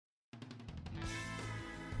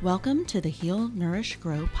Welcome to the Heal, Nourish,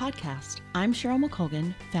 Grow podcast. I'm Cheryl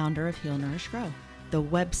McColgan, founder of Heal, Nourish, Grow. The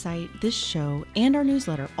website, this show, and our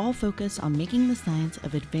newsletter all focus on making the science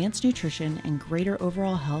of advanced nutrition and greater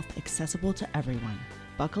overall health accessible to everyone.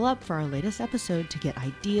 Buckle up for our latest episode to get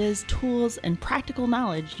ideas, tools, and practical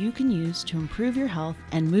knowledge you can use to improve your health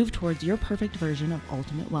and move towards your perfect version of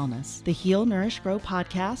ultimate wellness. The Heal, Nourish, Grow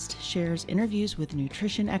podcast shares interviews with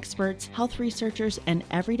nutrition experts, health researchers, and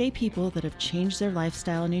everyday people that have changed their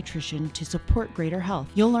lifestyle and nutrition to support greater health.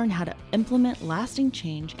 You'll learn how to implement lasting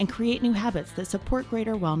change and create new habits that support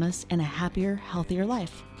greater wellness and a happier, healthier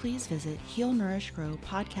life. Please visit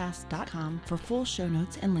healnourishgrowpodcast.com for full show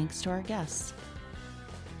notes and links to our guests.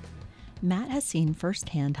 Matt has seen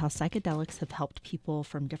firsthand how psychedelics have helped people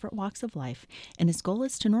from different walks of life, and his goal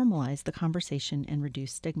is to normalize the conversation and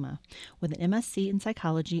reduce stigma. With an MSc in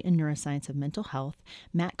psychology and neuroscience of mental health,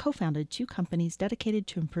 Matt co-founded 2 companies dedicated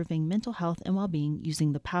to improving mental health and well-being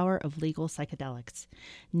using the power of legal psychedelics.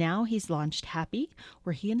 Now he's launched Happy,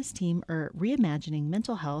 where he and his team are reimagining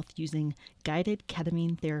mental health using guided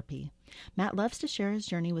ketamine therapy. Matt loves to share his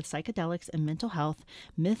journey with psychedelics and mental health,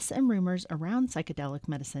 myths and rumors around psychedelic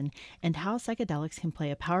medicine, and how psychedelics can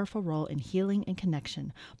play a powerful role in healing and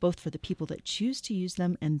connection, both for the people that choose to use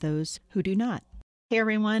them and those who do not. Hey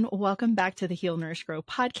everyone, welcome back to the Heal, Nourish, Grow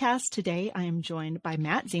podcast. Today I am joined by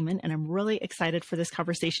Matt Zeman, and I'm really excited for this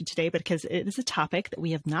conversation today because it is a topic that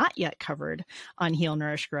we have not yet covered on Heal,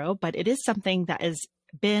 Nourish, Grow, but it is something that has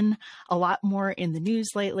been a lot more in the news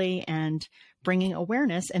lately and bringing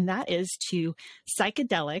awareness, and that is to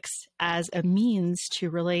psychedelics as a means to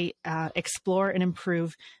really explore and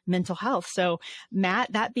improve mental health. So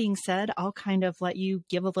Matt, that being said, I'll kind of let you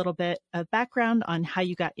give a little bit of background on how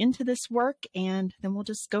you got into this work, and then we'll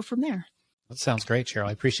just go from there. That sounds great, Cheryl.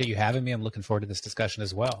 I appreciate you having me. I'm looking forward to this discussion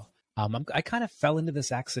as well. I kind of fell into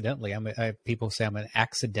this accidentally. People say I'm an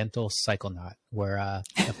accidental psychonaut, where a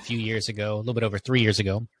few years ago, a little bit over 3 years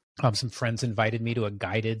ago, some friends invited me to a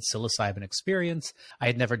guided psilocybin experience. I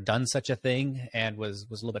had never done such a thing and was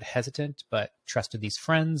a little bit hesitant, but trusted these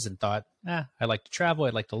friends and thought, I like to travel.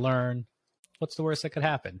 I'd like to learn. What's the worst that could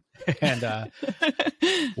happen? And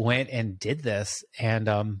went and did this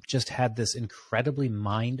and just had this incredibly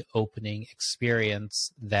mind-opening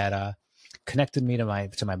experience that connected me to my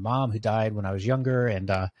mom, who died when I was younger, and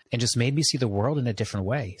just made me see the world in a different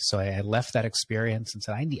way. So I left that experience and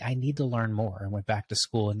said, I need to learn more, and went back to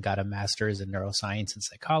school and got a master's in neuroscience and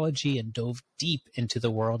psychology and dove deep into the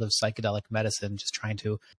world of psychedelic medicine, just trying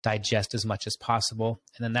to digest as much as possible.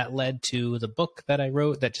 And then that led to the book that I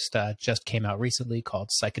wrote that just came out recently called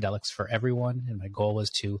Psychedelics for Everyone. And my goal was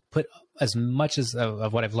to put as much as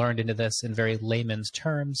of what I've learned into this in very layman's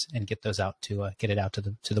terms and get those out to get it out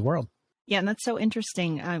to the world. Yeah, and that's so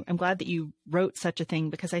interesting. I'm glad that you wrote such a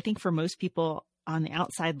thing, because I think for most people on the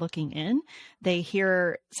outside looking in, they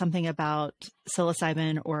hear something about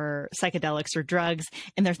psilocybin or psychedelics or drugs,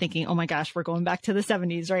 and they're thinking, oh my gosh, we're going back to the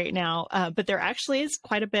 70s right now. But there actually is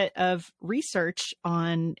quite a bit of research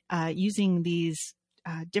on using these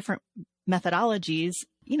different methodologies,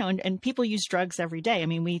 and people use drugs every day. I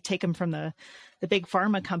mean, we take them from the big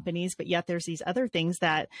pharma companies, but yet there's these other things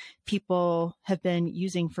that people have been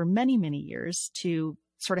using for many, many years to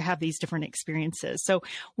sort of have these different experiences. So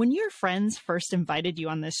when your friends first invited you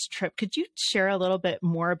on this trip, could you share a little bit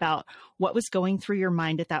more about what was going through your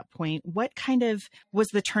mind at that point? What kind of was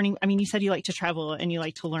the turning? I mean, you said you like to travel and you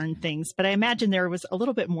like to learn things, but I imagine there was a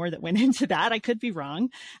little bit more that went into that. I could be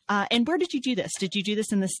wrong. And where did you do this? Did you do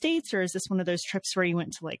this in the States, or is this one of those trips where you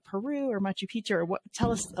went to like Peru or Machu Picchu, or what?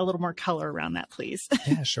 Tell us a little more color around that, please.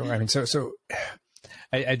 Yeah, sure. I mean, so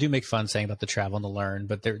I do make fun saying about the travel and the learn,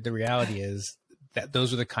 but the reality is that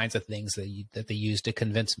those are the kinds of things that they used to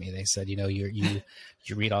convince me. They said, you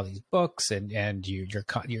read all these books and you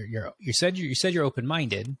said you're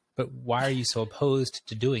open-minded, but why are you so opposed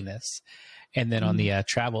to doing this? And then on the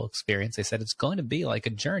travel experience, they said it's going to be like a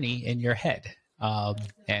journey in your head,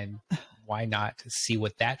 and why not see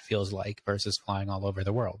what that feels like versus flying all over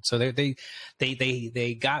the world? So they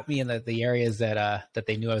got me in the areas that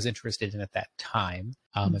they knew I was interested in at that time.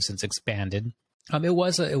 Have since expanded. It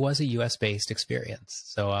was a U.S. based experience.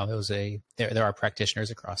 So it was there are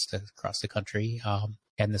practitioners across the country,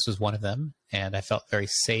 and this was one of them. And I felt very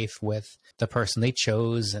safe with the person they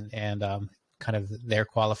chose and kind of their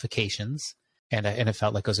qualifications. And it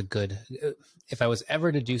felt like it was a good. If I was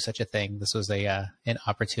ever to do such a thing, this was an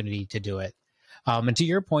opportunity to do it. And to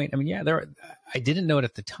your point, I mean, I didn't know it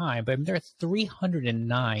at the time, but I mean, there are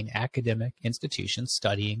 309 academic institutions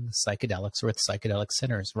studying psychedelics or with psychedelic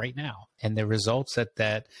centers right now. And the results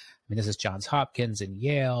that mean, this is Johns Hopkins and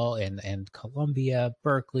Yale and Columbia,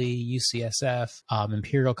 Berkeley, UCSF,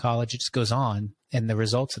 Imperial College. It just goes on. And the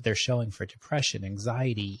results that they're showing for depression,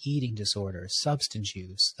 anxiety, eating disorders, substance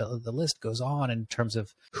use, the list goes on in terms of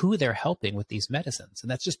who they're helping with these medicines.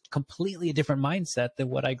 And that's just completely a different mindset than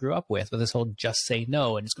what I grew up with this whole just say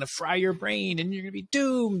no, and it's going to fry your brain and you're going to be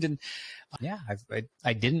doomed. And yeah,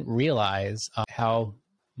 I didn't realize how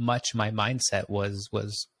much my mindset was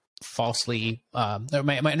falsely,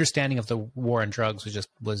 my understanding of the war on drugs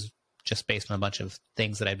was just based on a bunch of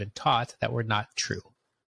things that I'd been taught that were not true.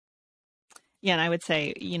 Yeah. And I would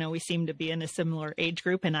say, we seem to be in a similar age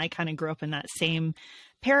group, and I kind of grew up in that same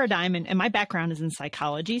paradigm. And my background is in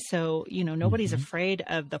psychology. So, nobody's afraid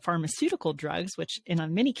of the pharmaceutical drugs, which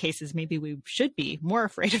in many cases, maybe we should be more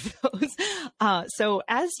afraid of those. So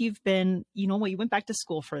as you've been, you went back to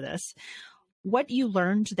school for this, what you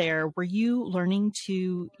learned there, were you learning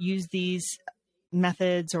to use these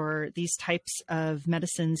methods or these types of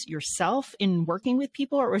medicines yourself in working with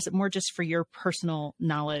people, or was it more just for your personal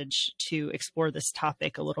knowledge to explore this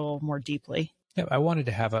topic a little more deeply? Yeah, I wanted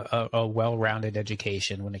to have a well-rounded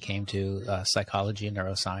education when it came to psychology and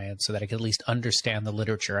neuroscience, so that I could at least understand the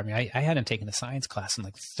literature. I mean, I hadn't taken a science class in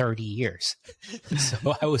like 30 years,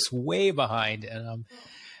 so I was way behind, and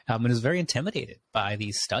was very intimidated by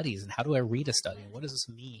these studies. And how do I read a study? What does this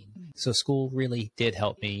mean? So school really did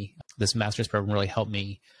help me. This master's program really helped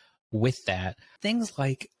me with that. Things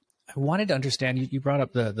like, I wanted to understand, you brought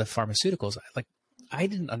up the pharmaceuticals. I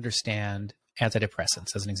didn't understand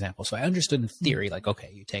antidepressants as an example. So I understood in theory, like,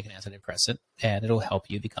 okay, you take an antidepressant and it'll help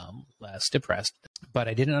you become less depressed. But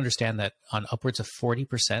I didn't understand that on upwards of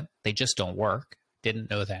 40%, they just don't work.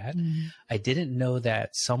 Didn't know that. I didn't know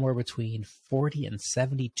that somewhere between 40 and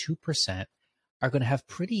 72% are going to have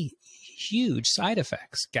pretty huge side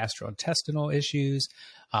effects: gastrointestinal issues,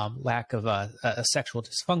 lack of a sexual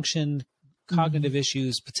dysfunction, cognitive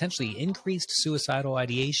issues, potentially increased suicidal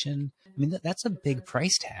ideation. I mean, that's a big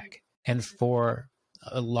price tag. And for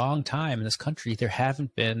a long time in this country, there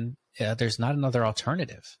haven't been, there's not another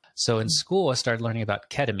alternative. So in school, I started learning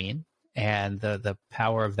about ketamine and the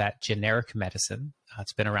power of that generic medicine.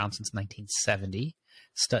 It's been around since 1970.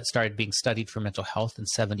 Started being studied for mental health in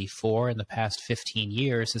 74. In the past 15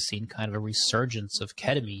 years has seen kind of a resurgence of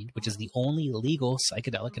ketamine, which is the only legal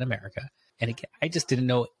psychedelic in America. And I just didn't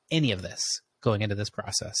know any of this going into this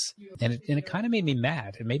process. And it kind of made me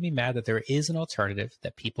mad. It made me mad that there is an alternative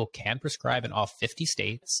that people can prescribe in all 50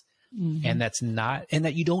 states, and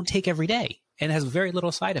that you don't take every day, and it has very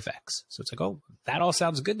little side effects. So it's like, oh, that all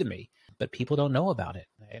sounds good to me, but people don't know about it.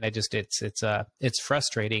 And it's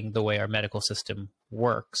frustrating the way our medical system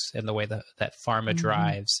works and the way that pharma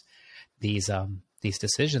drives these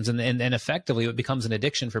decisions. And effectively it becomes an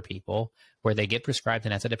addiction for people, where they get prescribed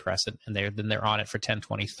an antidepressant and they're on it for 10,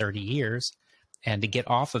 20, 30 years. And to get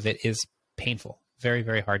off of it is painful, very,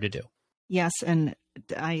 very hard to do. Yes. And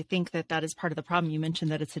I think that is part of the problem. You mentioned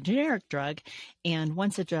that it's a generic drug. And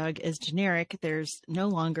once a drug is generic, there's no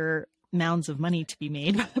longer mounds of money to be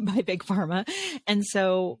made by big pharma. And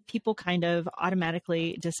so people kind of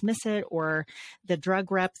automatically dismiss it, or the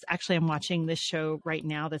drug reps. Actually, I'm watching this show right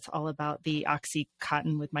now that's all about the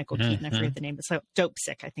Oxycontin with Michael Keaton. I forget the name. So Dope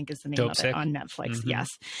Sick, I think is the name of it, on Netflix. Yes.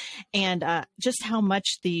 And just how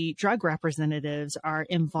much the drug representatives are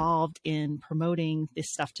involved in promoting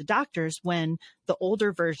this stuff to doctors, when the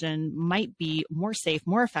older version might be more safe,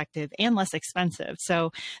 more effective, and less expensive.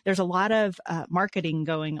 So there's a lot of marketing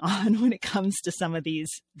going on when it comes to some of these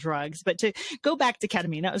drugs. But to go back to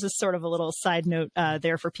ketamine, that was a sort of a little side note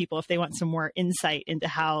there for people if they want some more insight into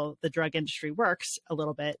how the drug industry works a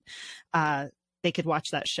little bit. They could watch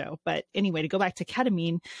that show. But anyway, to go back to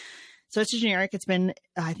ketamine, so it's a generic. It's been,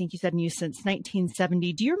 I think you said, in use since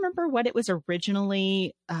 1970. Do you remember what it was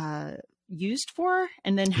originally used for,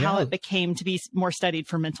 and then how it became to be more studied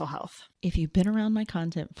for mental health? If you've been around my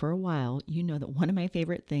content for a while, you know that one of my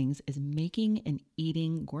favorite things is making and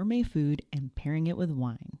eating gourmet food and pairing it with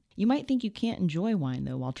wine. You might think you can't enjoy wine,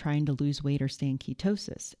 though, while trying to lose weight or stay in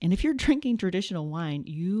ketosis. And if you're drinking traditional wine,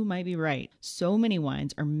 you might be right. So many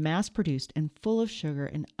wines are mass-produced and full of sugar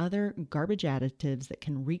and other garbage additives that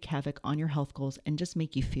can wreak havoc on your health goals and just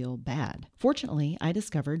make you feel bad. Fortunately, I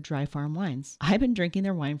discovered Dry Farm Wines. I've been drinking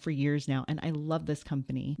their wine for years now, and I love this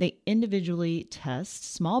company. They individually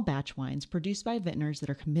test small batch wines produced by vintners that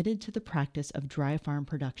are committed to the practice of dry farm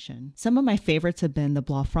production. Some of my favorites have been the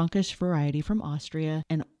Blaufränkisch variety from Austria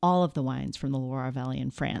and all of the wines from the Loire Valley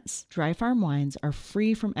in France. Dry farm wines are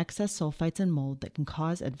free from excess sulfites and mold that can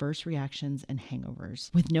cause adverse reactions and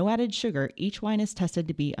hangovers. With no added sugar, each wine is tested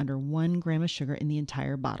to be under 1 gram of sugar in the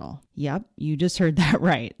entire bottle. Yep, you just heard that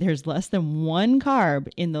right. There's less than 1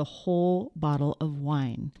 carb in the whole bottle of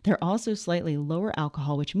wine. They're also slightly lower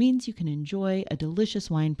alcohol, which means you can enjoy a delicious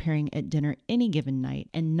wine pairing at dinner any given night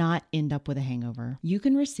and not end up with a hangover. You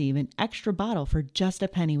can receive an extra bottle for just a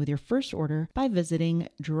penny with your first order by visiting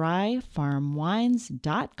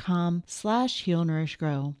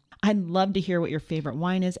dryfarmwines.com/healnourishgrow. I'd love to hear what your favorite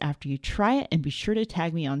wine is after you try it, and be sure to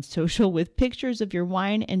tag me on social with pictures of your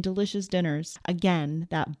wine and delicious dinners. Again,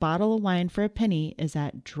 that bottle of wine for a penny is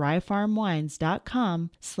at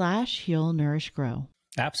dryfarmwines.com/healnourishgrow.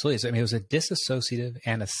 Absolutely. So, I mean, it was a dissociative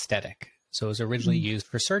anesthetic. So it was originally used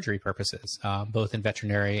for surgery purposes, both in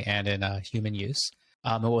veterinary and in human use.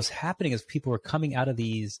 And what was happening is people were coming out of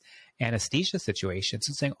these anesthesia situations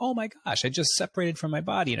and saying, oh my gosh, I just separated from my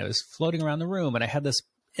body and it was floating around the room and I had this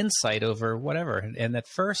insight over whatever. And at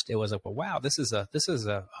first it was like, well, wow, this is a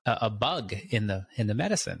bug in the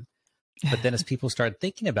medicine. But then as people started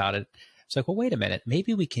thinking about it, it's like, well, wait a minute,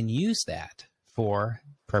 maybe we can use that for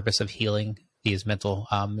purpose of healing these mental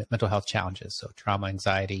health challenges. So trauma,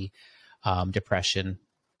 anxiety, depression,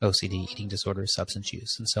 OCD, eating disorders, substance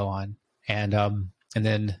use, and so on. And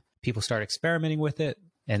then people start experimenting with it.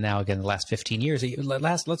 And now again, the last 15 years,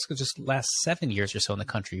 last 7 years or so in the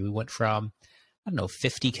country, we went from,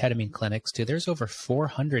 50 ketamine clinics to there's over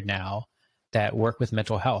 400 now that work with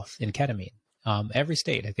mental health in ketamine. Every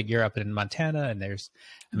state, I think you're up in Montana, and there's,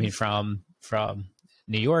 from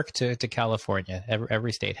New York to California,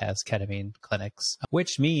 every state has ketamine clinics,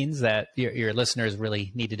 which means that your listeners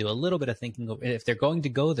really need to do a little bit of thinking if they're going to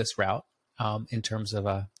go this route in terms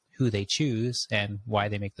of who they choose and why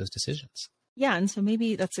they make those decisions. Yeah. And so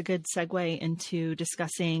maybe that's a good segue into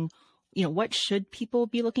discussing, what should people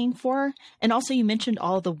be looking for? And also you mentioned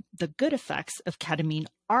all the good effects of ketamine.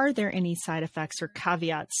 Are there any side effects or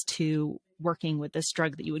caveats to working with this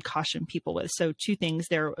drug that you would caution people with? So 2 things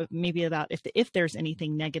there, maybe about if there's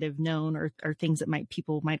anything negative known or things that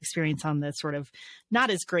people might experience on the sort of not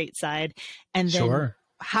as great side. And then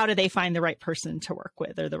How do they find the right person to work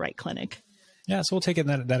with or the right clinic? Yeah, so we'll take it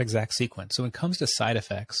in that exact sequence. So when it comes to side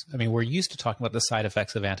effects, we're used to talking about the side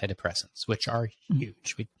effects of antidepressants, which are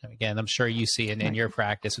huge. Again, I'm sure you see in your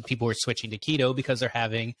practice with people who are switching to keto because they're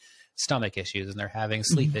having stomach issues and they're having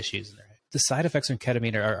sleep issues. And the side effects of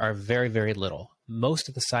ketamine are very, very little. Most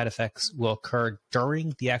of the side effects will occur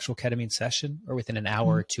during the actual ketamine session or within an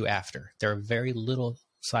hour or 2 after. There are very little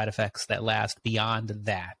side effects that last beyond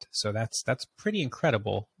that. So that's pretty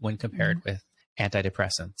incredible when compared with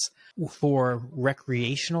antidepressants. For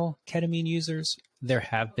recreational ketamine users, there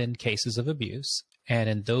have been cases of abuse. And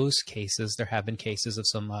in those cases, there have been cases of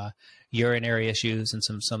some urinary issues and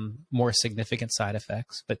some more significant side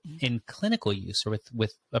effects. But in clinical use or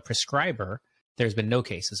with a prescriber, there's been no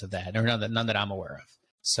cases of that, or none that I'm aware of.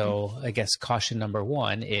 So I guess caution number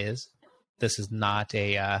 1 is this is not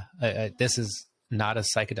a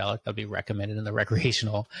psychedelic that'll be recommended in the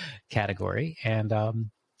recreational category. And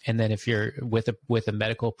then if you're with a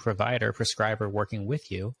medical provider, prescriber working with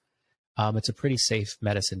you, it's a pretty safe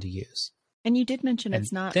medicine to use. And you did mention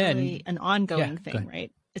it's not really an ongoing thing,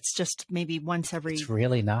 right? It's just maybe once every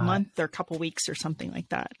month or a couple weeks or something like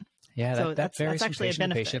that. Yeah, so that varies that's actually from patient a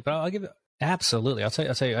benefit. To patient, but I'll give it absolutely. I'll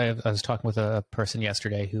tell you. I was talking with a person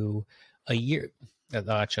yesterday who a year.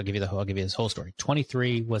 Actually, I'll give you his whole story.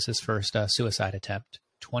 23 was his first suicide attempt.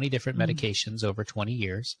 20 different medications over 20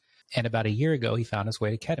 years. And about a year ago, he found his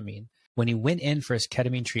way to ketamine. When he went in for his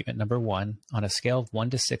ketamine treatment number 1 on a scale of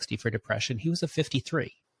 1 to 60 for depression, he was a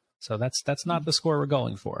 53. So that's not the score we're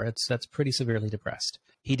going for. That's pretty severely depressed.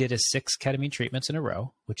 He did his 6 ketamine treatments in a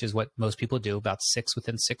row, which is what most people do, about 6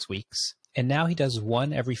 within 6 weeks. And now he does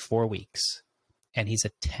 1 every 4 weeks. And he's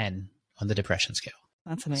a 10 on the depression scale.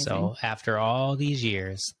 That's amazing. So after all these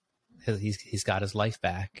years, he's got his life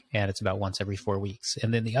back, and it's about once every 4 weeks.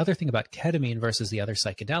 And then the other thing about ketamine versus the other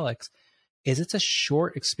psychedelics is it's a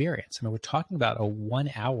short experience. We're talking about a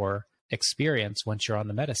 1-hour experience once you're on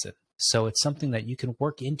the medicine. So it's something that you can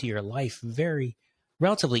work into your life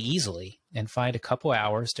relatively easily and find a couple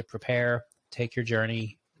hours to prepare, take your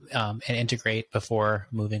journey, and integrate before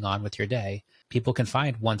moving on with your day. People can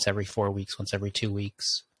find once every 4 weeks, once every 2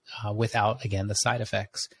 weeks, without, again, the side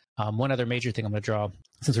effects. One other major thing I'm going to draw,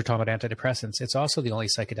 since we're talking about antidepressants, it's also the only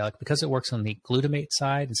psychedelic, because it works on the glutamate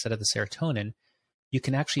side instead of the serotonin, you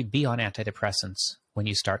can actually be on antidepressants when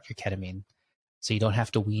you start your ketamine. So you don't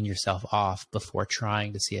have to wean yourself off before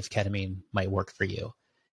trying to see if ketamine might work for you.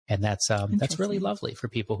 And that's really Interesting. lovely for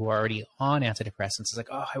people who are already on antidepressants. It's like,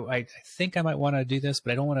 oh, I think I might want to do this,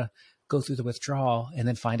 but I don't want to go through the withdrawal and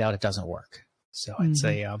then find out it doesn't work. So it's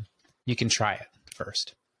Mhm. you can try it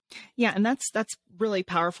first. Yeah, and that's really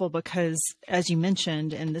powerful because, as you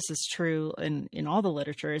mentioned, and this is true in all the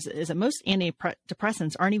literature, is that most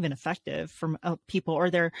antidepressants aren't even effective for people, or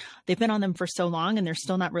they've been on them for so long and they're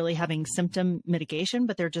still not really having symptom mitigation,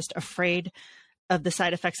 but they're just afraid of the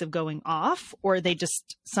side effects of going off, or they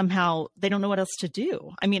just somehow they don't know what else to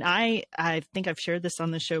do. I mean, I think I've shared this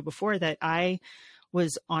on the show before that I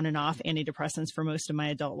was on and off antidepressants for most of my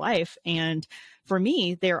adult life. And for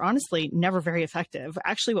me, they're honestly never very effective.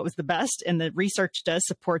 Actually, what was the best, and the research does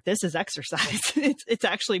support this, is exercise. It's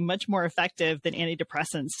actually much more effective than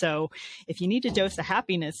antidepressants. So if you need a dose of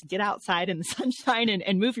happiness, get outside in the sunshine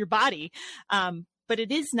and move your body. But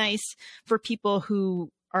it is nice for people who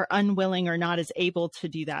are unwilling or not as able to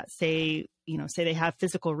do that. Say they have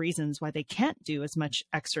physical reasons why they can't do as much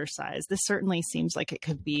exercise. This certainly seems like it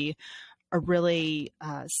could be a really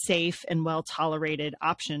safe and well-tolerated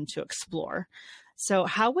option to explore. So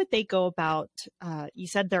how would they go about, you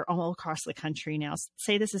said they're all across the country now.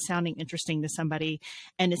 Say this is sounding interesting to somebody,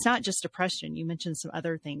 and it's not just depression. You mentioned some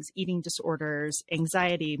other things, eating disorders,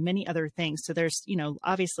 anxiety, many other things. So there's,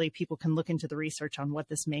 obviously people can look into the research on what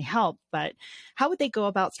this may help, but how would they go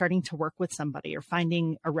about starting to work with somebody or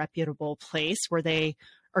finding a reputable place where they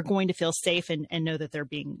are going to feel safe and know that they're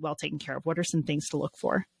being well taken care of? What are some things to look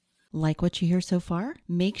for? Like what you hear so far?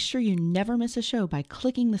 Make sure you never miss a show by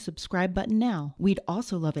clicking the subscribe button now. We'd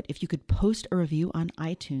also love it if you could post a review on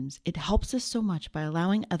iTunes. It helps us so much by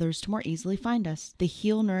allowing others to more easily find us. The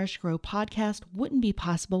Heal, Nourish, Grow podcast wouldn't be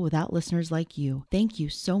possible without listeners like you. Thank you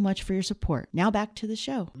so much for your support. Now back to the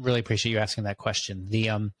show. Really appreciate you asking that question.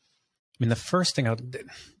 The first thing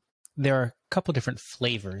there are a couple different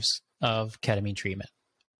flavors of ketamine treatment.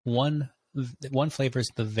 One flavor is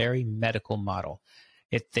the very medical model.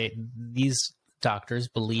 These doctors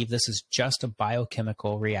believe this is just a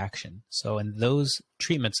biochemical reaction. So in those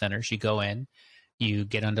treatment centers, you go in, you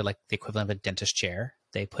get under like the equivalent of a dentist chair.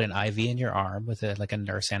 They put an IV in your arm with a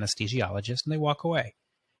nurse anesthesiologist, and they walk away.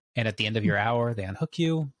 And at the end of your hour, they unhook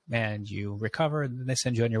you and you recover, and then they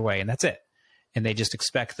send you on your way, and that's it. And they just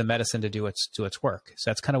expect the medicine to do its work. So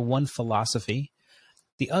that's kind of one philosophy.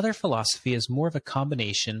 The other philosophy is more of a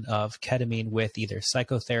combination of ketamine with either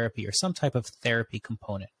psychotherapy or some type of therapy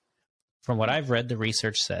component. From what I've read, the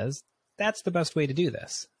research says that's the best way to do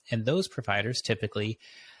this. And those providers typically,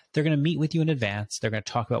 they're going to meet with you in advance. They're going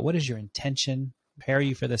to talk about what is your intention, prepare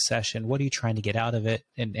you for the session, what are you trying to get out of it,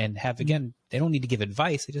 and have, again, they don't need to give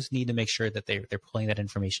advice. They just need to make sure that they're pulling that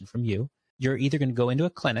information from you. You're either going to go into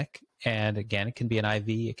a clinic, and again, it can be an IV,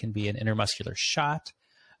 it can be an intramuscular shot,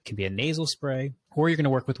 it can be a nasal spray, or you're going to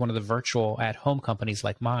work with one of the virtual at-home companies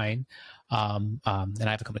like mine. And I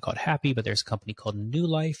have a company called Happy, but there's a company called New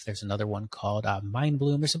Life. There's another one called Mind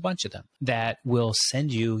Bloom. There's a bunch of them that will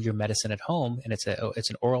send you your medicine at home, and it's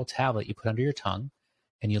an oral tablet you put under your tongue,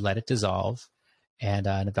 and you let it dissolve. And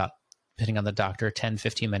in about, depending on the doctor, 10,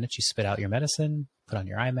 15 minutes, you spit out your medicine, put on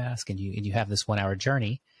your eye mask, and you have this 1 hour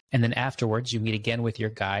journey. And then afterwards, you meet again with your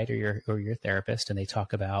guide or your therapist, and they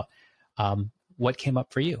talk about what came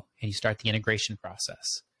up for you, and you start the integration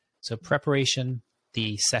process. So preparation,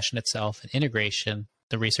 the session itself, and integration,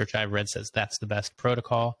 the research I've read says that's the best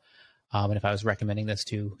protocol. And if I was recommending this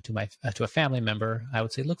to a family member, I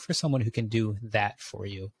would say look for someone who can do that for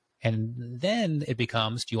you. And then it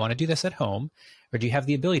becomes, do you want to do this at home, or do you have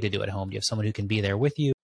the ability to do it at home? Do you have someone who can be there with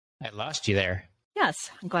you? I lost you there. Yes,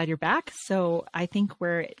 I'm glad you're back. So I think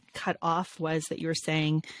where it cut off was that you were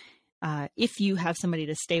saying, if you have somebody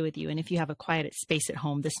to stay with you and if you have a quiet space at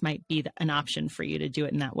home, this might be an option for you to do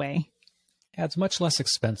it in that way. Yeah, it's much less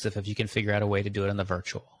expensive if you can figure out a way to do it on the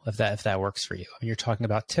virtual, if that works for you. I mean, you're talking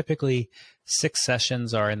about typically 6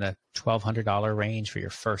 sessions are in the $1,200 range for your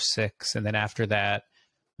first 6. And then after that,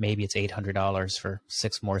 maybe it's $800 for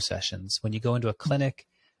 6 more sessions. When you go into a clinic,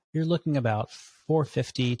 you're looking about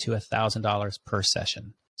 $450 to $1,000 per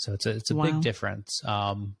session. So it's a big difference.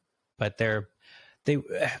 But and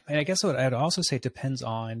I guess what I'd also say, it depends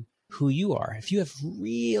on who you are. If you have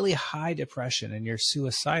really high depression and you're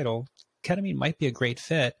suicidal, ketamine might be a great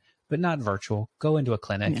fit, but not virtual. Go into a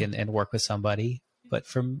clinic and work with somebody. But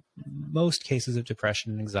for most cases of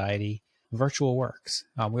depression and anxiety, virtual works.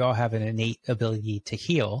 We all have an innate ability to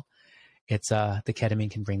heal. It's the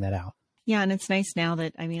ketamine can bring that out. Yeah, and it's nice now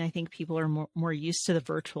that, I think people are more used to the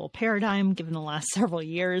virtual paradigm given the last several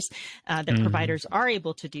years that providers are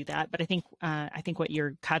able to do that. But I think what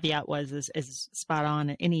your caveat was is spot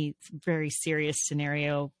on. Any very serious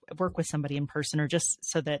scenario, work with somebody in person, or just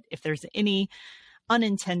so that if there's any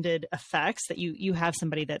unintended effects, that you have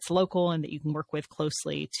somebody that's local and that you can work with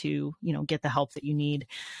closely to, get the help that you need.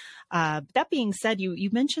 That being said, you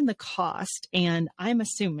mentioned the cost, and I'm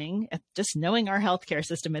assuming, just knowing our healthcare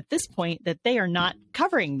system at this point, that they are not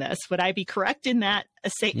covering this. Would I be correct in that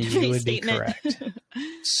statement? You would be correct.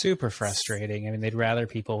 Super frustrating. I mean, they'd rather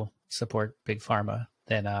people support big pharma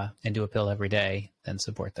than and do a pill every day than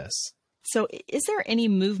support this. So is there any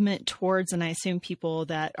movement towards, and I assume people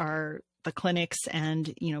that are the clinics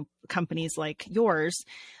and, companies like yours,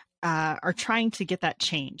 are trying to get that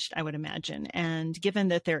changed, I would imagine. And given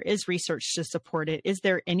that there is research to support it, is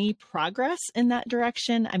there any progress in that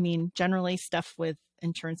direction? I mean, generally stuff with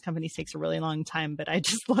insurance companies takes a really long time, but I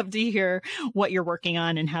just love to hear what you're working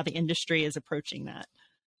on and how the industry is approaching that.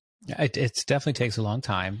 It definitely takes a long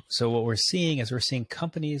time. So what we're seeing is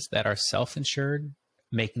companies that are self-insured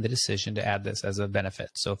making the decision to add this as a benefit.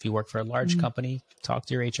 So if you work for a large company, talk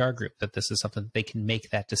to your HR group that this is something they can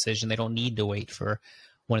make that decision. They don't need to wait for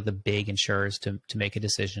one of the big insurers to make a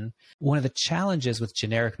decision. One of the challenges with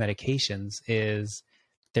generic medications is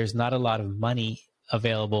there's not a lot of money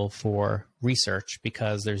available for research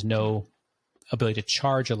because there's no ability to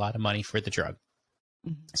charge a lot of money for the drug.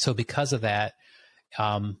 So because of that,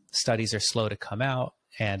 studies are slow to come out,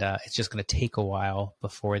 and it's just going to take a while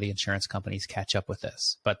before the insurance companies catch up with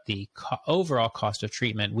this. But the overall cost of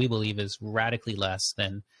treatment, we believe, is radically less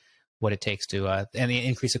than what it takes to, and the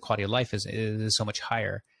increase of quality of life is so much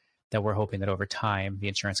higher that we're hoping that over time, the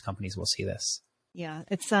insurance companies will see this. Yeah,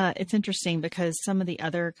 it's interesting because some of the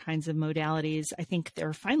other kinds of modalities, I think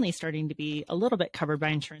they're finally starting to be a little bit covered by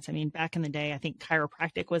insurance. I mean, back in the day, I think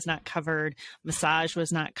chiropractic was not covered, massage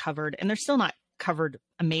was not covered, and they're still not covered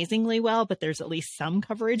amazingly well, but there's at least some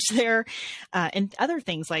coverage there. And other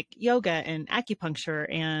things like yoga and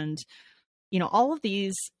acupuncture and, all of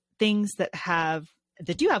these things that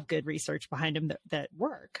do have good research behind them that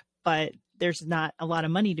work, but there's not a lot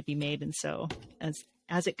of money to be made. And so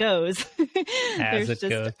as it goes,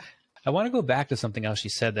 goes. I want to go back to something else you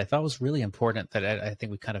said that I thought was really important that I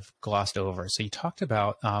think we kind of glossed over. So you talked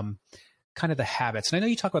about kind of the habits. And I know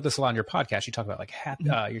you talk about this a lot on your podcast. You talk about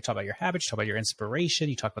you talk about your habits, you talk about your inspiration,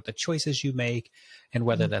 you talk about the choices you make and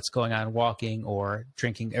whether that's going on walking or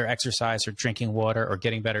drinking or exercise or drinking water or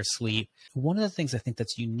getting better sleep. One of the things I think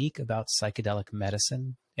that's unique about psychedelic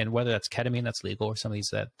medicine, and whether that's ketamine that's legal or some of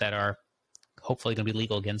these that are hopefully going to be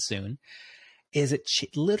legal again soon, is it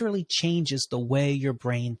literally changes the way your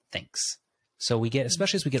brain thinks. So we get,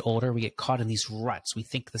 especially as we get older, we get caught in these ruts. We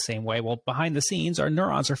think the same way. Well, behind the scenes, our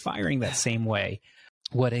neurons are firing that same way.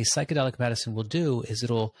 What a psychedelic medicine will do is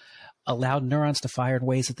it'll allow neurons to fire in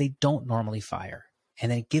ways that they don't normally fire.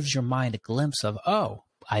 And then it gives your mind a glimpse of, oh,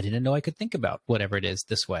 I didn't know I could think about whatever it is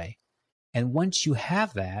this way. And once you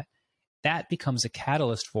have that, that becomes a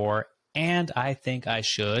catalyst for, and I think I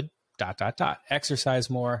should ... exercise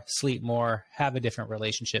more, sleep more, have a different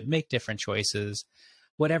relationship, make different choices,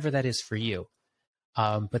 whatever that is for you.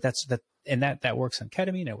 But that works on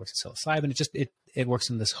ketamine, it works on psilocybin, it works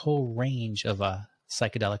in this whole range of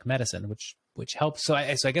psychedelic medicine, which helps. So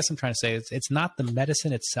I guess I'm trying to say it's not the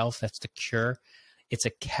medicine itself that's the cure. It's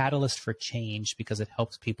a catalyst for change because it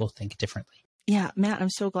helps people think differently. Yeah, Matt,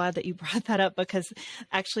 I'm so glad that you brought that up because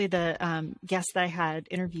actually the guest that I had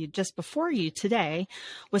interviewed just before you today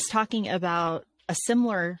was talking about a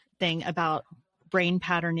similar thing about brain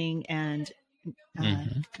patterning and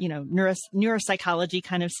neuropsychology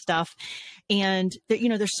kind of stuff. And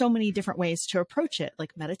there's so many different ways to approach it,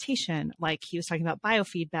 like meditation, like he was talking about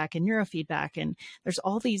biofeedback and neurofeedback. And there's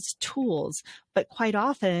all these tools, but quite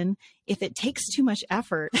often if it takes too much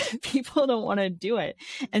effort, people don't want to do it.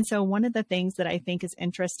 And so one of the things that I think is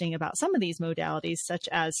interesting about some of these modalities, such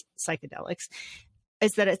as psychedelics,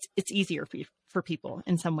 is that it's easier for people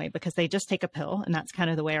in some way because they just take a pill, and that's kind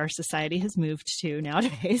of the way our society has moved to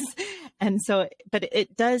nowadays. And so, but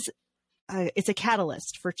it does, it's a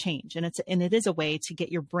catalyst for change, and it is a way to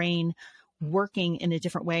get your brain working in a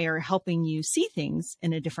different way or helping you see things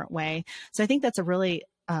in a different way. So I think that's a really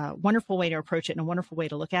wonderful way to approach it and a wonderful way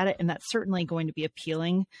to look at it. And that's certainly going to be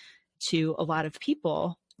appealing to a lot of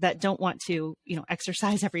people that don't want to,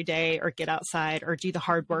 exercise every day or get outside or do the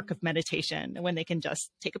hard work of meditation when they can just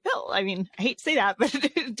take a pill. I mean, I hate to say that, but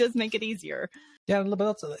it does make it easier. Yeah,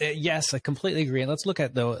 but yes, I completely agree. And let's look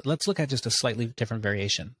at just a slightly different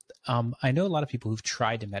variation. I know a lot of people who've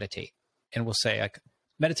tried to meditate and will say, like,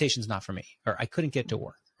 meditation's not for me, or I couldn't get to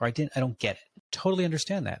work, or I don't get it. Totally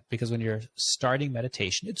understand that, because when you're starting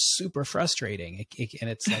meditation, it's super frustrating. And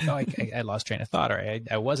it's like, oh, I lost train of thought, or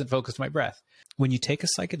I wasn't focused on my breath. When you take a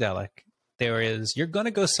psychedelic, you're going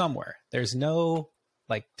to go somewhere. There's no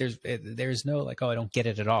Like there's no like, oh, I don't get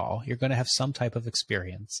it at all. You're going to have some type of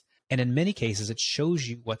experience. And in many cases, it shows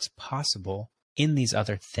you what's possible in these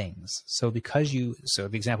other things. So so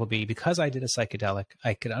the example would be, because I did a psychedelic,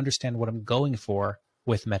 I could understand what I'm going for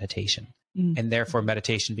with meditation. And therefore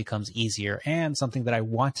meditation becomes easier and something that I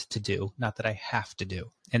want to do, not that I have to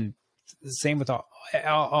do. And same with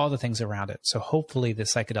all the things around it. So hopefully the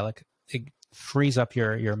psychedelic, it frees up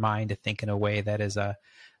your mind to think in a way that is,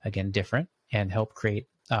 again, different, and help create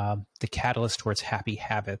the catalyst towards happy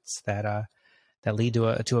habits that lead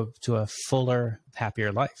to a fuller,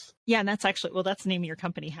 happier life. Yeah, and that's actually, well, that's the name of your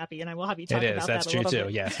company, Happy, and I will have you talk about that a little bit. That's true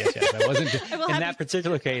too. Yes. I wasn't in that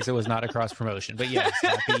particular case. It was not a cross promotion, but yes,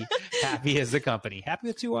 Happy is the company. Happy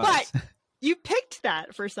with two eyes. But you picked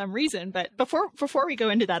that for some reason. But before we go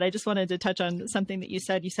into that, I just wanted to touch on something that you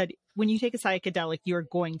said. You said when you take a psychedelic, you are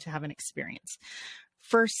going to have an experience.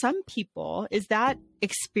 For some people, is that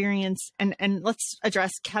experience, and let's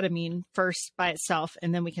address ketamine first by itself,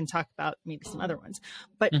 and then we can talk about maybe some other ones.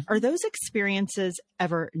 But are those experiences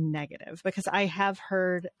ever negative? Because I have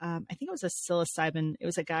heard, I think it was a psilocybin. It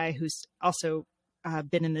was a guy who's also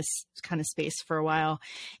been in this kind of space for a while.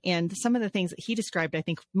 And some of the things that he described, I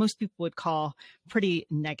think most people would call pretty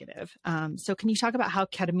negative. So can you talk about how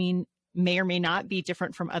ketamine may or may not be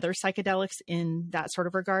different from other psychedelics in that sort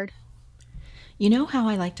of regard? You know how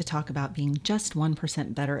I like to talk about being just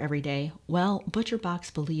 1% better every day? Well,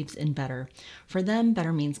 ButcherBox believes in better. For them,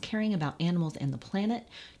 better means caring about animals and the planet,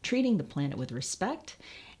 treating the planet with respect,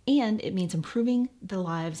 and it means improving the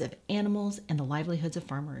lives of animals and the livelihoods of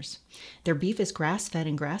farmers. Their beef is grass-fed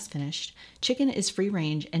and grass-finished, chicken is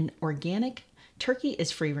free-range and organic, turkey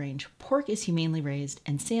is free-range, pork is humanely raised,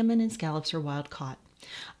 and salmon and scallops are wild-caught.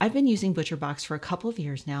 I've been using ButcherBox for a couple of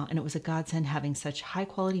years now, and it was a godsend having such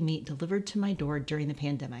high-quality meat delivered to my door during the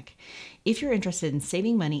pandemic. If you're interested in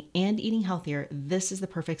saving money and eating healthier, this is the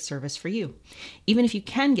perfect service for you. Even if you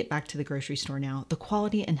can get back to the grocery store now, the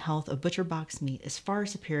quality and health of ButcherBox meat is far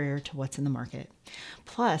superior to what's in the market.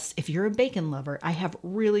 Plus, if you're a bacon lover, I have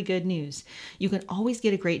really good news. You can always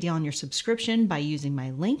get a great deal on your subscription by using my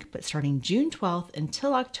link, but starting June 12th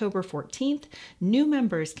until October 14th, new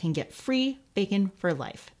members can get free bacon for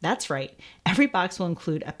life. That's right. Every box will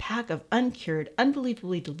include a pack of uncured,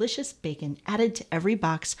 unbelievably delicious bacon added to every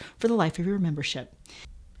box for the life of your membership.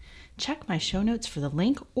 Check my show notes for the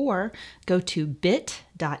link or go to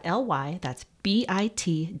bit.ly, that's bit.ly/HNG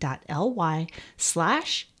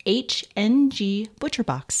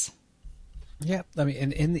ButcherBox. Yeah, I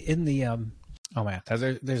mean, in the oh man,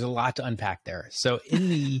 there's a lot to unpack there. So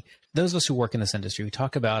those of us who work in this industry, we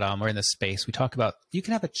talk about or in this space, we talk about you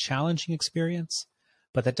can have a challenging experience,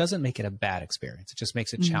 but that doesn't make it a bad experience. It just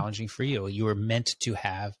makes it challenging for you. You were meant to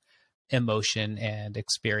have emotion and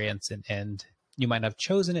experience, and you might not have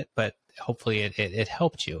chosen it, but hopefully it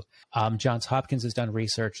helped you. Johns Hopkins has done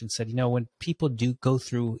research and said, when people do go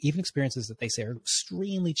through even experiences that they say are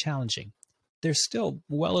extremely challenging, there's still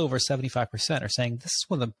well over 75% are saying this is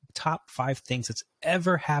one of the top 5 things that's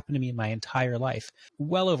ever happened to me in my entire life.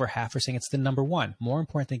 Well over half are saying it's the number one, more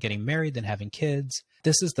important than getting married, than having kids.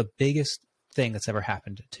 This is the biggest thing that's ever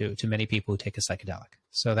happened to many people who take a psychedelic.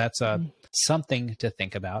 So that's something to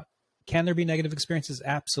think about. Can there be negative experiences?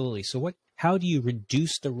 Absolutely. So how do you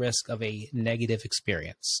reduce the risk of a negative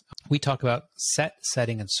experience? We talk about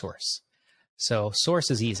setting, and source. So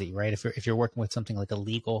source is easy, right? If you're working with something like a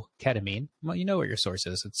legal ketamine, well, you know what your source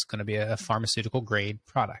is. It's going to be a pharmaceutical grade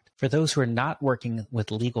product. For those who are not working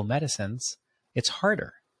with legal medicines, it's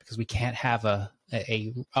harder because we can't have a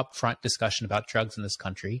upfront discussion about drugs in this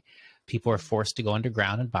country. People are forced to go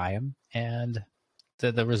underground and buy them, and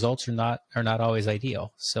the results are not always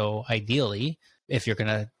ideal. So ideally, if you're going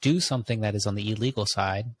to do something that is on the illegal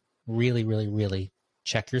side, really, really, really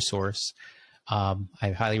check your source.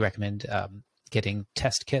 I highly recommend getting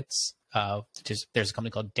test kits. There's a company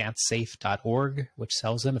called dancesafe.org, which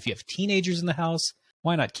sells them. If you have teenagers in the house,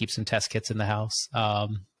 why not keep some test kits in the house?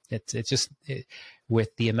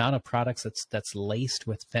 With the amount of products that's laced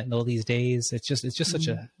with fentanyl these days, it's just such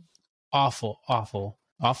a awful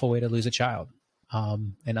way to lose a child,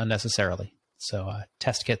 and unnecessarily. So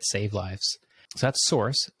test kits save lives. So that's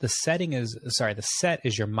source. The set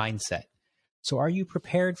is your mindset. So are you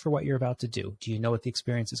prepared for what you're about to do? Do you know what the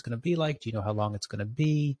experience is going to be like? Do you know how long it's going to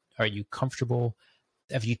be? Are you comfortable?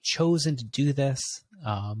 Have you chosen to do this?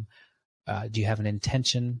 Do you have an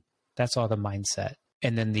intention? That's all the mindset.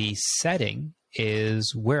 And then the setting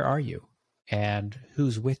is, where are you and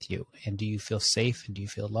who's with you? And do you feel safe? And do you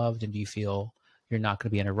feel loved? And do you feel you're not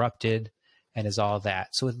going to be interrupted? And is all that.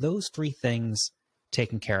 So with those 3 things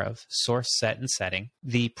taken care of, source, set, and setting,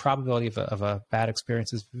 the probability of a bad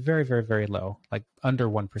experience is very, very, very low, like under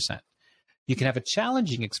 1%. You can have a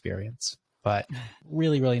challenging experience, but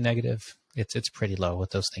really, really negative, it's pretty low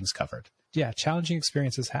with those things covered. Yeah, challenging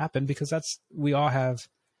experiences happen because we all have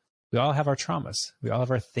our traumas. We all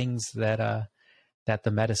have our things that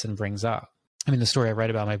the medicine brings up. I mean, the story I write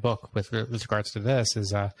about in my book with regards to this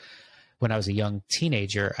is when I was a young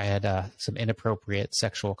teenager, I had some inappropriate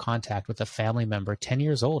sexual contact with a family member 10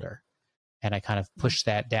 years older. And I kind of pushed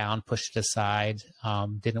that down, pushed it aside,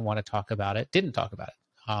 didn't want to talk about it,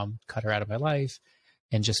 cut her out of my life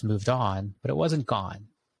and just moved on, but it wasn't gone.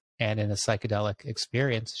 And in a psychedelic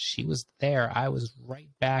experience, she was there. I was right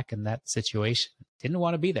back in that situation. Didn't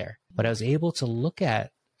want to be there, but I was able to look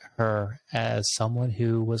at her as someone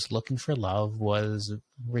who was looking for love, was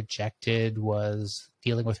rejected, was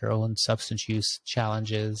dealing with her own substance use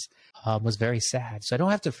challenges, was very sad. So I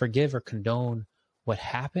don't have to forgive or condone what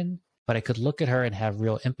happened, but I could look at her and have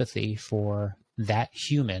real empathy for that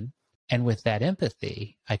human. And with that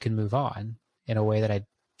empathy, I could move on in a way that I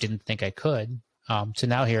didn't think I could. So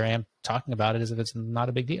now here I am talking about it as if it's not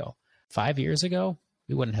a big deal. 5 years ago,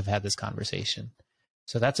 we wouldn't have had this conversation.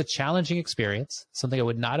 So that's a challenging experience, something I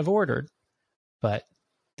would not have ordered, but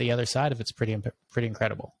the other side of it's pretty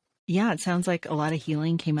incredible. Yeah, it sounds like a lot of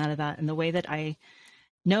healing came out of that. And the way that I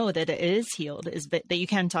know that it is healed is that you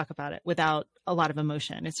can talk about it without a lot of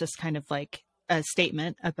emotion. It's just kind of like a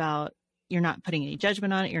statement about you're not putting any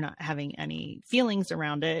judgment on it. You're not having any feelings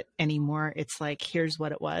around it anymore. It's like, here's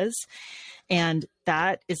what it was. And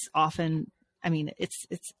that is often, I mean,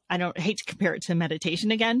 I don't hate to compare it to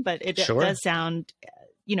meditation again, but it Sure. does sound,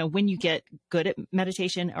 when you get good at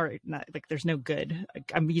meditation, or not, like there's no good,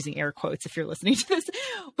 I'm using air quotes if you're listening to this,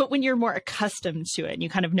 but when you're more accustomed to it and you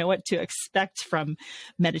kind of know what to expect from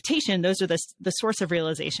meditation, those are the source of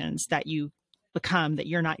realizations that you become, that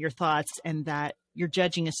you're not your thoughts, and that you're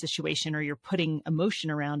judging a situation or you're putting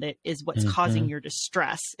emotion around it is what's causing your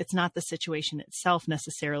distress. It's not the situation itself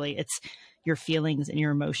necessarily. It's your feelings and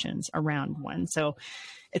your emotions around one. So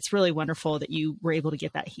it's really wonderful that you were able to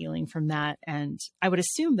get that healing from that. And I would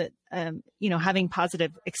assume that, having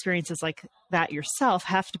positive experiences like that yourself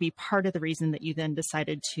have to be part of the reason that you then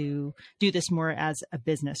decided to do this more as a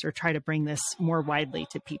business or try to bring this more widely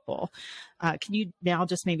to people. Can you now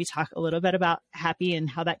just maybe talk a little bit about Happy and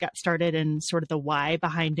how that got started and sort of the why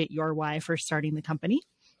behind it, your why for starting the company?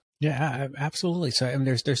 Yeah, absolutely. So I mean,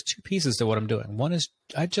 there's two pieces to what I'm doing. One is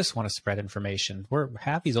I just want to spread information.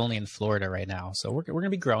 Happy's only in Florida right now, so we're going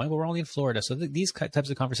to be growing, but we're only in Florida. So these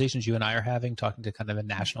types of conversations you and I are having, talking to kind of a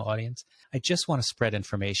national audience, I just want to spread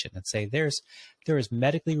information and say there is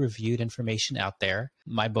medically reviewed information out there.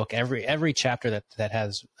 My book, every chapter that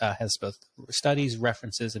has both studies,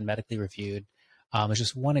 references, and medically reviewed is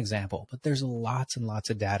just one example. But there's lots and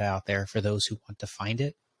lots of data out there for those who want to find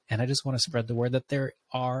it. And I just want to spread the word that there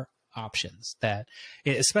are options that,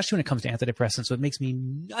 especially when it comes to antidepressants, what makes me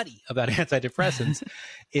nutty about antidepressants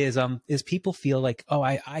is people feel like, oh,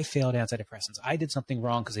 I failed antidepressants. I did something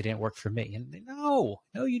wrong because they didn't work for me. And no,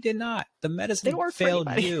 you did not. The medicine failed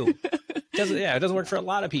you. It doesn't work for a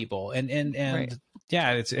lot of people. And right.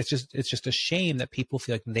 Yeah, it's just a shame that people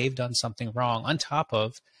feel like they've done something wrong on top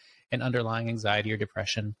of an underlying anxiety or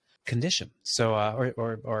depression condition. So,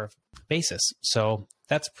 or basis. So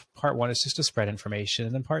that's part one, is just to spread information.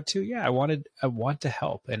 And then part two, I want to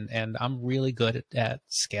help. And I'm really good at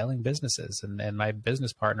scaling businesses. And my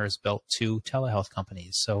business partners built 2 telehealth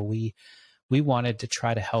companies. So we wanted to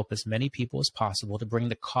try to help as many people as possible to bring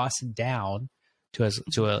the cost down to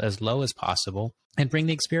as low as possible and bring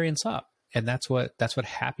the experience up. And that's what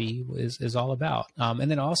Happy is all about.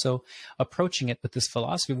 And then also approaching it with this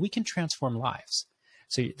philosophy, we can transform lives.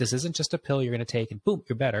 So this isn't just a pill you're going to take and boom,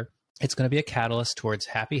 you're better. It's going to be a catalyst towards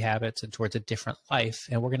happy habits and towards a different life.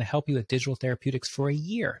 And we're going to help you with digital therapeutics for a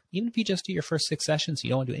year. Even if you just do your first 6 sessions, you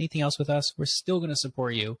don't want to do anything else with us, we're still going to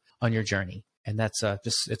support you on your journey. And that's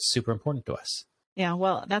it's super important to us. Yeah,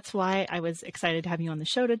 well, that's why I was excited to have you on the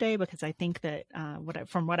show today, because I think that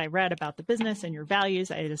from what I read about the business and your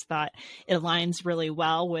values, I just thought it aligns really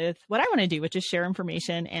well with what I want to do, which is share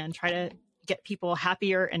information and try to get people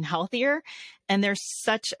happier and healthier. And there's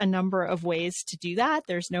such a number of ways to do that.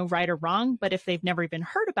 There's no right or wrong, but if they've never even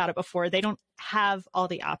heard about it before, they don't have all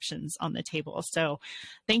the options on the table. So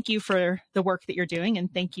thank you for the work that you're doing.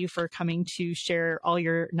 And thank you for coming to share all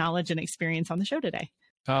your knowledge and experience on the show today.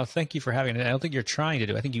 Oh, thank you for having it. I don't think you're trying to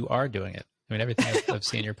do it. I think you are doing it. I mean, everything I've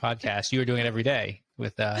seen in your podcast, you are doing it every day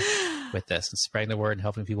with this and spreading the word and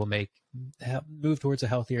helping people move towards a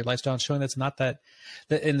healthier lifestyle, and showing that's not that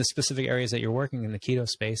in the specific areas that you're working in the keto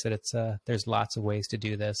space, that it's there's lots of ways to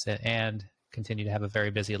do this, and continue to have a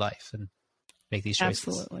very busy life and make these choices.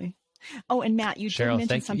 Absolutely. Oh, and Matt, you did Cheryl,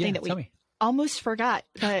 mention something that we almost forgot,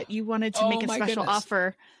 that you wanted to make a special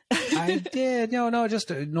offer. I did. No,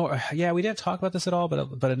 we didn't talk about this at all,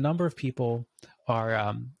 but a number of people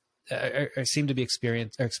are seem to be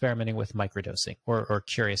experimenting with microdosing or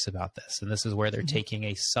curious about this. And this is where they're taking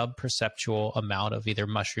a sub-perceptual amount of either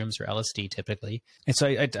mushrooms or LSD typically. And so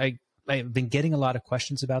I've been getting a lot of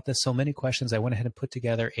questions about this. So many questions. I went ahead and put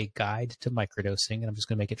together a guide to microdosing, and I'm just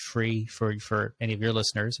going to make it free for any of your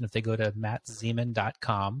listeners. And if they go to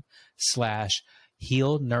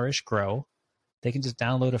mattzeman.com/heal-nourish-grow, they can just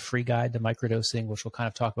download a free guide to microdosing, which will kind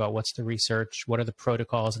of talk about what's the research, what are the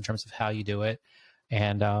protocols in terms of how you do it.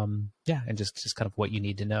 And and just kind of what you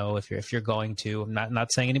need to know if you're going to. I'm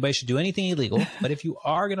not saying anybody should do anything illegal, but if you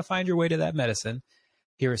are going to find your way to that medicine,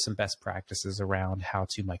 here are some best practices around how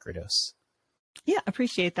to microdose. Yeah,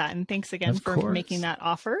 appreciate that. And thanks again for making that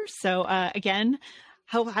offer. So again,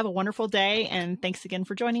 have a wonderful day. And thanks again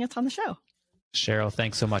for joining us on the show. Cheryl,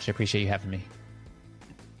 thanks so much. I appreciate you having me.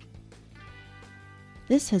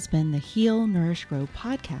 This has been the Heal, Nourish, Grow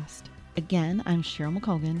podcast. Again, I'm Cheryl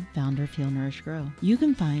McColgan, founder of Heal, Nourish, Grow. You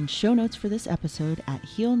can find show notes for this episode at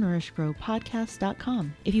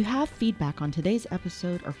healnourishgrowpodcast.com. If you have feedback on today's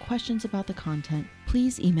episode or questions about the content,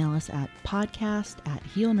 please email us at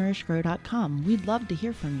podcast@healnourishgrow.com. We'd love to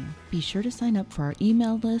hear from you. Be sure to sign up for our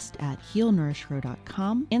email list at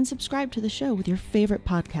healnourishgrow.com and subscribe to the show with your favorite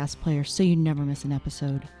podcast player so you never miss an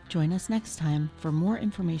episode. Join us next time for more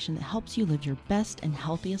information that helps you live your best and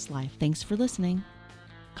healthiest life. Thanks for listening.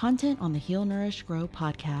 Content on the Heal, Nourish, Grow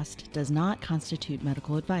podcast does not constitute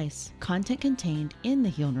medical advice. Content contained in the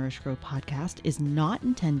Heal, Nourish, Grow podcast is not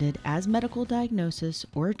intended as medical diagnosis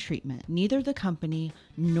or treatment. Neither the company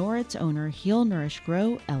nor its owner, Heal, Nourish,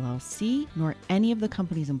 Grow, LLC, nor any of the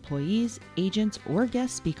company's employees, agents, or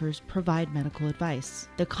guest speakers provide medical advice.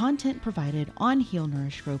 The content provided on Heal,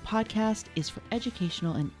 Nourish, Grow podcast is for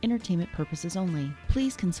educational and entertainment purposes only.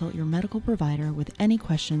 Please consult your medical provider with any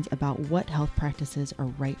questions about what health practices are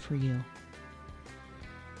right for you.